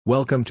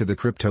Welcome to the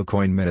Crypto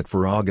Coin Minute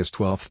for August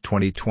 12,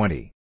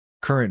 2020.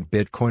 Current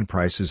Bitcoin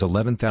price is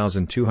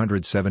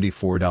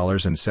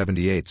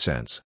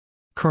 $11,274.78.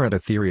 Current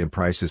Ethereum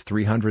price is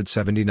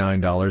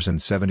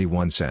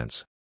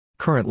 $379.71.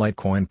 Current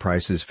Litecoin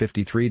price is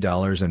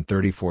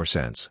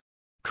 $53.34.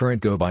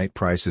 Current GoByte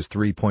price is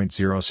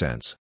 3.0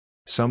 cents.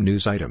 Some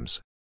news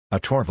items. A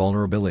Tor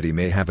vulnerability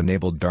may have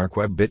enabled dark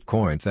web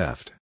Bitcoin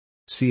theft.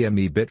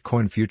 CME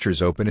Bitcoin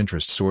futures open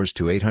interest soars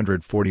to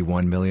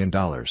 $841 million.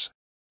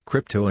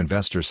 Crypto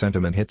investor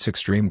sentiment hits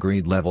extreme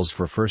greed levels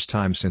for first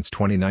time since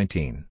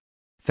 2019.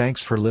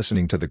 Thanks for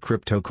listening to the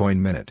Crypto Coin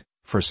Minute.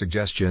 For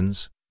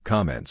suggestions,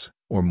 comments,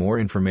 or more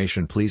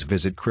information, please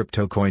visit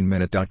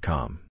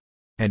CryptoCoinMinute.com.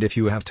 And if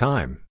you have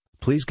time,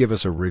 please give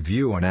us a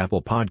review on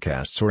Apple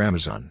Podcasts or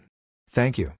Amazon. Thank you.